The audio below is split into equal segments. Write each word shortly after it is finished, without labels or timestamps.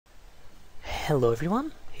Hello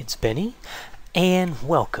everyone, it's Benny, and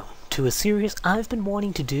welcome to a series I've been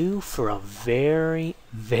wanting to do for a very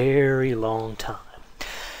long time.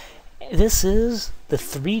 This is the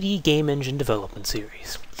 3D Game Engine Development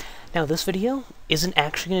Series. Now this video isn't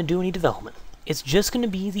actually going to do any development. It's just going to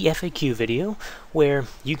be the FAQ video where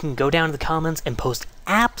you can go down to the comments and post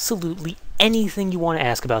absolutely anything you want to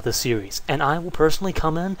ask about this series, and I will personally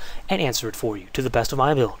come in and answer it for you to the best of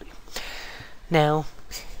my ability. Now,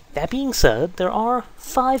 that being said, there are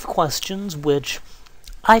 5 questions which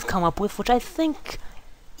I've come up with, which I think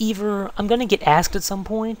either I'm going to get asked at some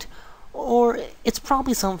point, or it's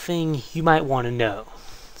probably something you might want to know.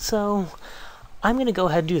 So, I'm going to go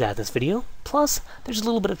ahead and do that in this video, plus there's a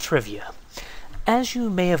little bit of trivia. As you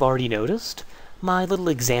may have already noticed, my little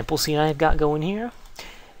example scene I've got going here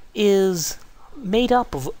is made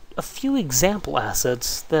up of a few example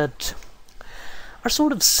assets that are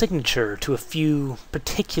sort of signature to a few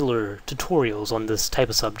particular tutorials on this type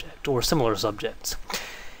of subject, or similar subjects.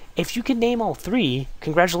 If you can name all 3,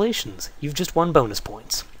 congratulations, you've just won bonus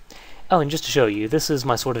points. Oh, and just to show you, this is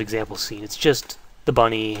my sort of example scene. It's just the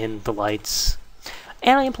bunny and the lights.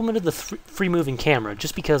 And I implemented the free-moving camera,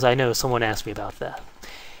 just because I know someone asked me about that.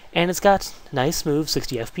 And it's got nice, smooth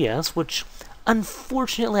 60 FPS, which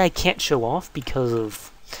unfortunately I can't show off because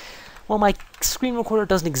of, well, my screen recorder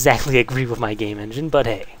doesn't exactly agree with my game engine, but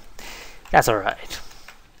hey, that's alright.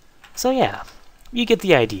 So yeah, you get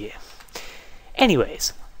the idea.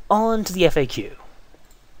 Anyways, on to the FAQ.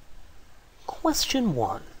 Question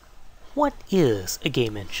 1. What is a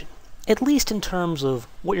game engine? At least in terms of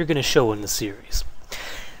what you're going to show in the series.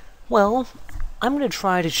 Well, I'm going to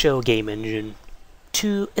try to show a game engine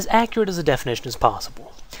to as accurate as a definition as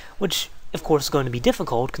possible, which of course is going to be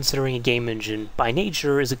difficult considering a game engine by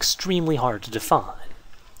nature is extremely hard to define.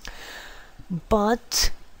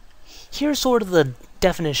 But here's sort of the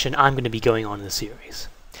definition I'm going to be going on in the series.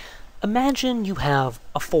 Imagine you have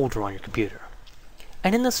a folder on your computer,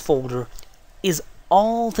 and in this folder is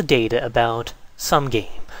all the data about some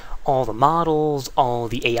game. All the models, all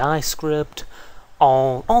the AI script,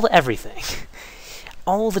 all the everything.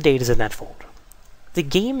 All the data's in that folder. The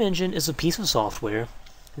game engine is a piece of software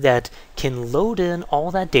that can load in all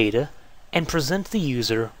that data and present the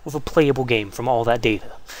user with a playable game from all that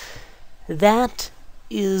data. That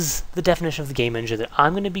is the definition of the game engine that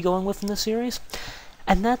I'm going to be going with in this series,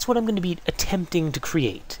 and that's what I'm going to be attempting to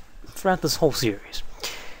create throughout this whole series.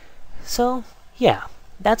 So, yeah,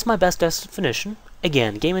 that's my best definition.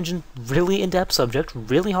 Again, game engine, really in-depth subject,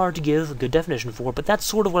 really hard to give a good definition for, but that's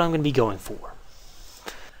sort of what I'm going to be going for.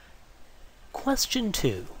 Question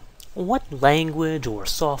 2. What language or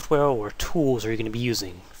software or tools are you going to be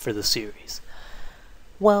using for this series?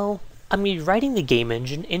 Well, I'm going to be writing the game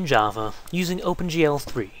engine in Java using OpenGL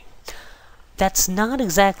 3. That's not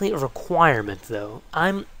exactly a requirement, though.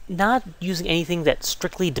 I'm not using anything that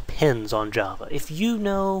strictly depends on Java. If you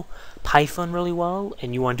know Python really well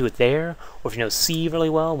and you want to do it there, or if you know C really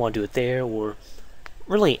well and want to do it there, or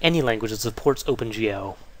really any language that supports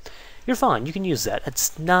OpenGL, you're fine, you can use that.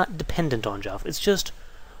 It's not dependent on Java. It's just,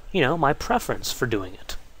 you know, my preference for doing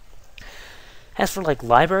it. As for like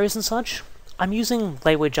libraries and such, I'm using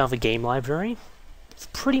Lightweight Java Game Library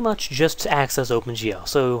pretty much just to access OpenGL,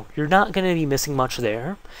 so you're not going to be missing much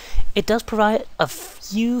there. It does provide a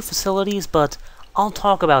few facilities, but I'll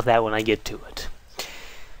talk about that when I get to it.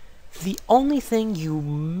 The only thing you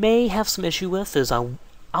may have some issue with is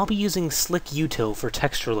I'll be using slickutil for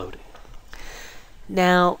texture loading.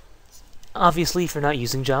 Now, obviously, if you're not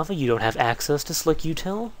using Java, you don't have access to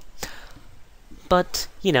slickutil. But,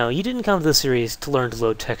 you know, you didn't come to this series to learn to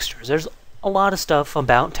load textures. There's a lot of stuff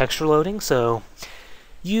about texture loading, so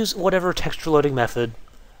use whatever texture loading method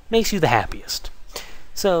makes you the happiest.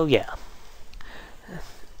 So, yeah.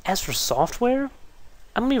 As for software,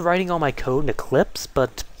 I'm going to be writing all my code in Eclipse,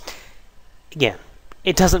 but again,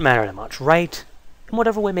 it doesn't matter that much. Write in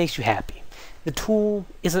whatever way makes you happy. The tool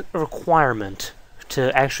isn't a requirement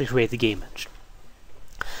to actually create the game engine.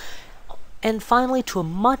 And finally, to a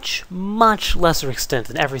much lesser extent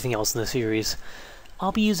than everything else in the series,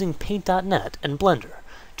 I'll be using Paint.net and Blender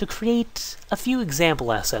to create a few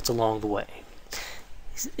example assets along the way.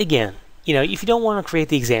 Again, you know, if you don't want to create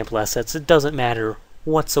the example assets, it doesn't matter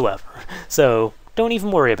whatsoever, so don't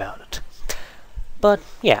even worry about it. But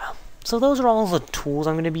yeah, so those are all the tools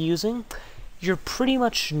I'm going to be using. You're pretty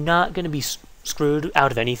much not going to be screwed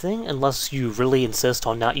out of anything unless you really insist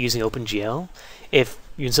on not using OpenGL. If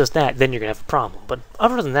you insist that, then you're going to have a problem. But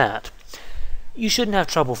other than that, you shouldn't have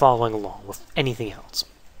trouble following along with anything else.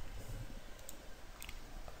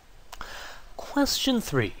 Question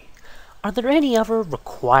 3. are there any other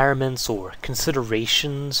requirements or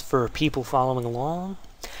considerations for people following along?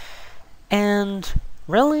 And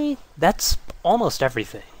really, that's almost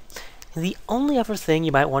everything. The only other thing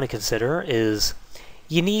you might want to consider is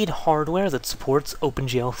you need hardware that supports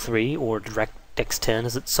OpenGL 3 or DirectX 10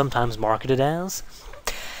 as it's sometimes marketed as.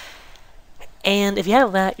 And if you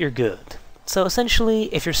have that, you're good. So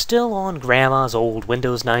essentially, if you're still on Grandma's old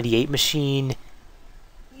Windows 98 machine,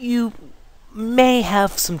 you may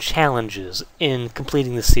have some challenges in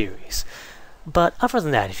completing the series. But other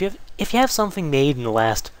than that, if you have something made in the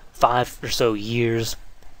last 5 or so years,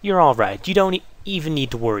 you're alright. You don't even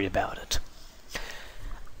need to worry about it.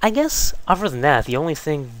 I guess, other than that, the only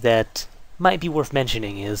thing that might be worth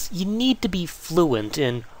mentioning is you need to be fluent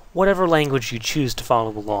in whatever language you choose to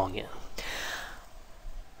follow along in.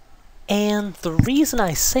 And the reason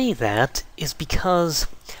I say that is because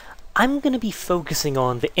I'm going to be focusing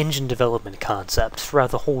on the engine development concept throughout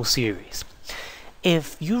the whole series.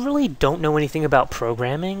 If you really don't know anything about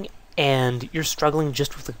programming, and you're struggling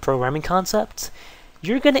just with the programming concepts,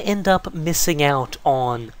 you're going to end up missing out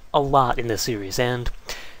on a lot in this series, and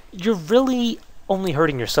you're really only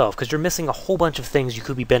hurting yourself because you're missing a whole bunch of things you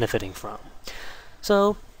could be benefiting from.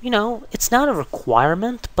 So, it's not a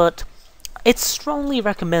requirement, but it's strongly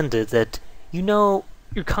recommended that you're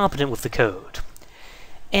competent with the code.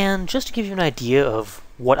 And just to give you an idea of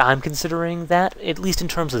what I'm considering that, at least in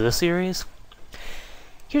terms of this series,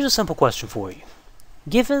 here's a simple question for you.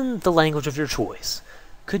 Given the language of your choice,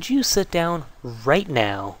 could you sit down right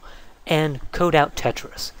now and code out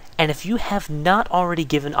Tetris? And if you have not already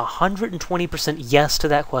given 120% yes to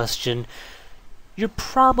that question, you're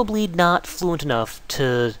probably not fluent enough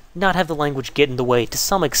to not have the language get in the way to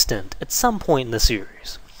some extent at some point in the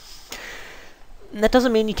series. That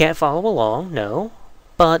doesn't mean you can't follow along, no,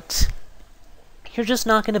 but you're just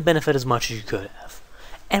not going to benefit as much as you could have.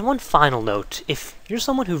 And one final note, if you're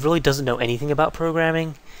someone who really doesn't know anything about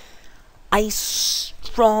programming, I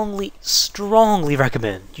strongly, strongly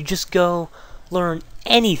recommend you just go learn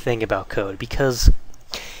anything about code, because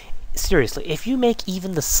seriously, if you make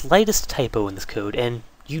even the slightest typo in this code and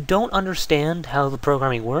you don't understand how the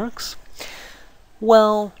programming works,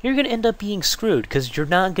 well, you're going to end up being screwed because you're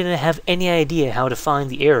not going to have any idea how to find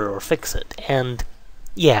the error or fix it. And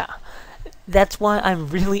yeah, that's why I'm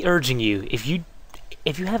really urging you, if you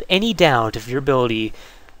have any doubt of your ability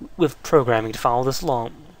with programming to follow this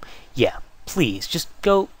along, yeah, please just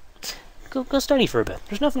go study for a bit.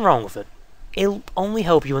 There's nothing wrong with it. It'll only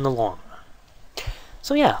help you in the long run.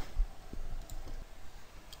 So yeah.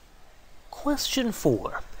 Question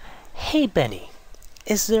 4. Hey Benny,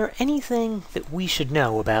 is there anything that we should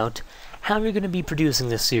know about how you're going to be producing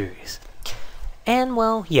this series? And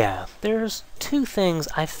well, yeah, there's 2 things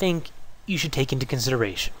I think you should take into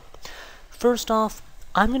consideration. First off,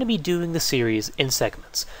 I'm going to be doing the series in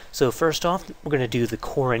segments. So first off, we're going to do the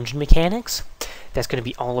core engine mechanics. That's going to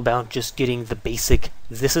be all about just getting the basic,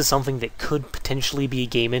 this is something that could potentially be a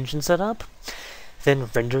game engine setup. Then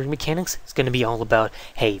rendering mechanics is going to be all about,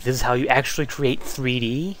 hey, this is how you actually create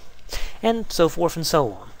 3D, and so forth and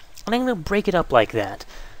so on. And I'm going to break it up like that,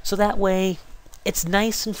 so that way it's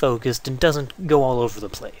nice and focused and doesn't go all over the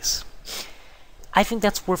place. I think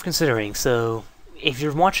that's worth considering, so if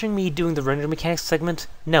you're watching me doing the render mechanics segment,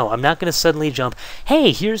 no, I'm not going to suddenly jump,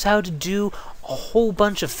 hey, here's how to do a whole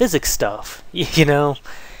bunch of physics stuff,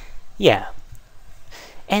 Yeah.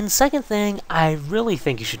 And second thing I really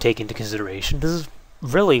think you should take into consideration, this is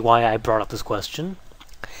really why I brought up this question,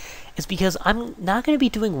 is because I'm not going to be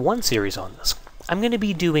doing 1 series on this. I'm going to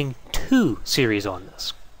be doing 2 series on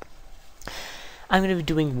this. I'm going to be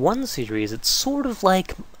doing 1 series, it's sort of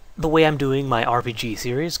like the way I'm doing my RPG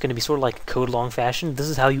series. It's going to be sort of like code along fashion. This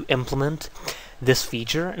is how you implement this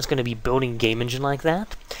feature. It's going to be building a game engine like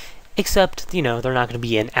that. Except, they're not going to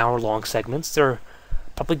be in hour-long segments. They're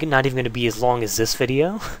probably not even going to be as long as this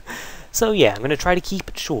video. So yeah, I'm going to try to keep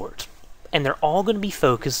it short. And they're all going to be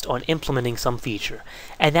focused on implementing some feature.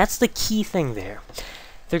 And that's the key thing there.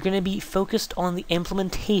 They're going to be focused on the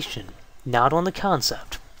implementation, not on the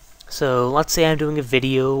concept. So let's say I'm doing a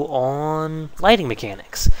video on lighting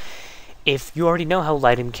mechanics. If you already know how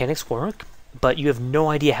lighting mechanics work, but you have no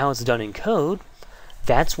idea how it's done in code,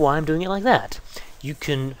 that's why I'm doing it like that. You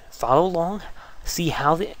can follow along, see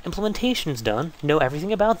how the implementation's done, know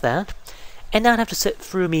everything about that, and not have to sit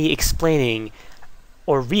through me explaining,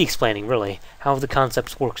 or re-explaining really, how the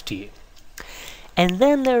concept works to you. And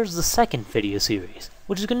then there's the second video series,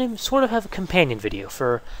 which is going to sort of have a companion video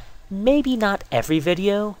for maybe not every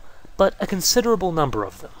video, but a considerable number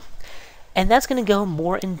of them. And that's going to go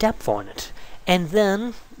more in depth on it, and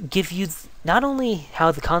then give you not only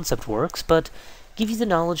how the concept works, but give you the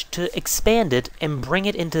knowledge to expand it and bring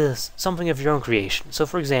it into something of your own creation. So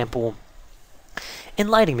for example, in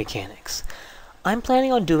lighting mechanics, I'm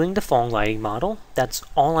planning on doing the Phong lighting model. That's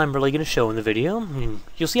all I'm really going to show in the video.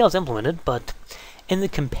 You'll see how it's implemented, but in the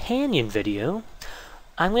companion video,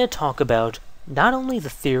 I'm going to talk about not only the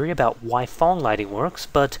theory about why Phong lighting works,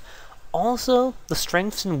 but also the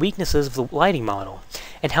strengths and weaknesses of the lighting model,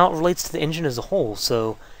 and how it relates to the engine as a whole.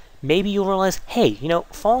 So maybe you'll realize, hey,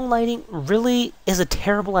 Phong lighting really is a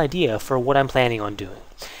terrible idea for what I'm planning on doing.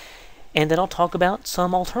 And then I'll talk about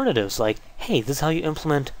some alternatives, like, hey, this is how you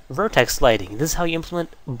implement vertex lighting, this is how you implement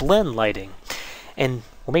blend lighting. And,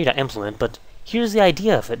 well, maybe not implement, but here's the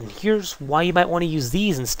idea of it, and here's why you might want to use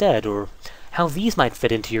these instead, or how these might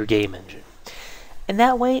fit into your game engine. And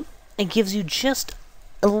that way, it gives you just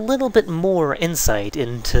a little bit more insight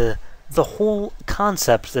into the whole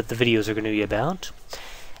concept that the videos are going to be about,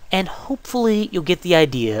 and hopefully you'll get the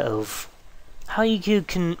idea of how you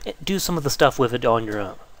can do some of the stuff with it on your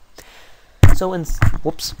own. So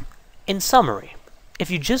in summary,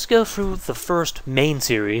 if you just go through the first main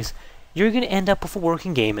series, you're going to end up with a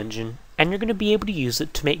working game engine, and you're going to be able to use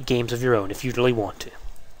it to make games of your own if you really want to.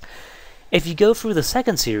 If you go through the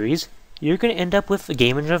second series, you're going to end up with a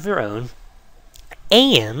game engine of your own,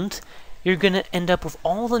 and you're going to end up with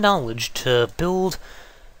all the knowledge to build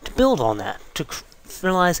on that, to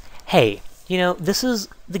realize, hey, this is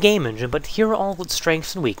the game engine, but here are all its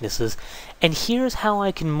strengths and weaknesses, and here's how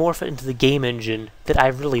I can morph it into the game engine that I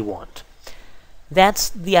really want. That's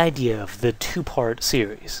the idea of the two-part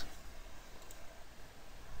series.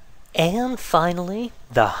 And finally,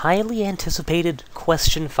 the highly anticipated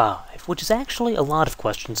question 5, which is actually a lot of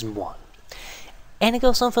questions in one. And it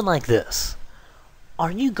goes something like this.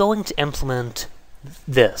 Are you going to implement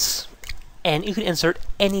this? And you can insert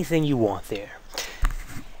anything you want there.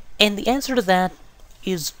 And the answer to that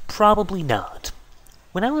is probably not.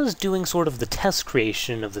 When I was doing sort of the test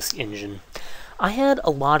creation of this engine, I had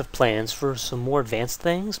a lot of plans for some more advanced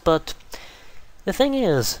things, but the thing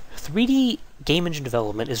is, 3D game engine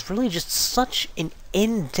development is really just such an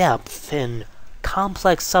in-depth and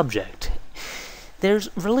complex subject.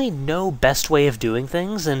 There's really no best way of doing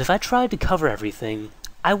things, and if I tried to cover everything,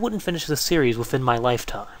 I wouldn't finish the series within my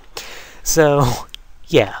lifetime. So,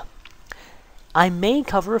 yeah. I may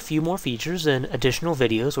cover a few more features in additional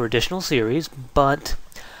videos or additional series, but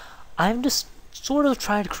I'm just sort of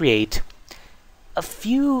trying to create a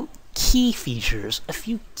few key features, a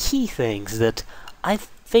few key things that I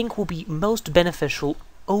think will be most beneficial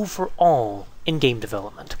overall in game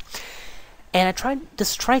development. And I tried to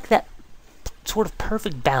strike that sort of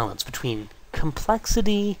perfect balance between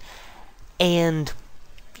complexity and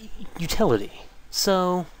utility.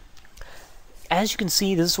 So, as you can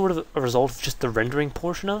see, this is sort of a result of just the rendering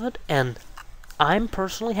portion of it, and I'm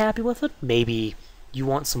personally happy with it. Maybe you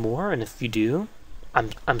want some more, and if you do,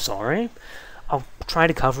 I'm sorry. I'll try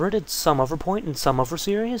to cover it at some other point in some other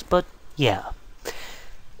series, but yeah.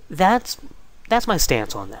 That's my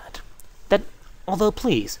stance on that. Although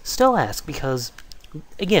please, still ask, because,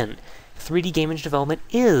 again, 3D game engine development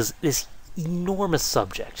is this enormous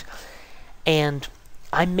subject, and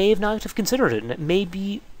I may not have considered it, and it may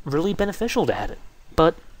be really beneficial to add it.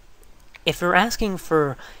 But if you're asking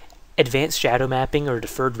for advanced shadow mapping or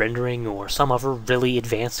deferred rendering or some other really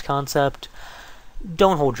advanced concept,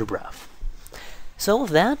 don't hold your breath. So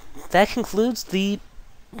with that concludes the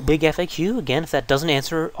big FAQ. Again, if that doesn't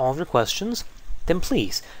answer all of your questions, then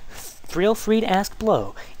please, feel free to ask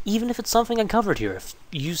below. Even if it's something I covered here, if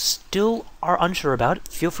you still are unsure about it,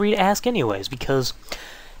 feel free to ask anyways, because,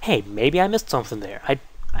 hey, maybe I missed something there.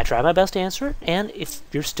 I try my best to answer it, and if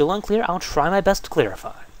you're still unclear, I'll try my best to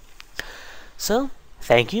clarify. So,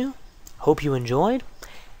 thank you, hope you enjoyed,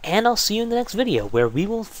 and I'll see you in the next video, where we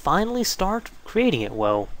will finally start creating it.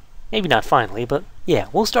 Well, maybe not finally, but yeah,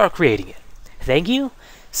 we'll start creating it. Thank you,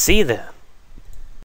 see you then.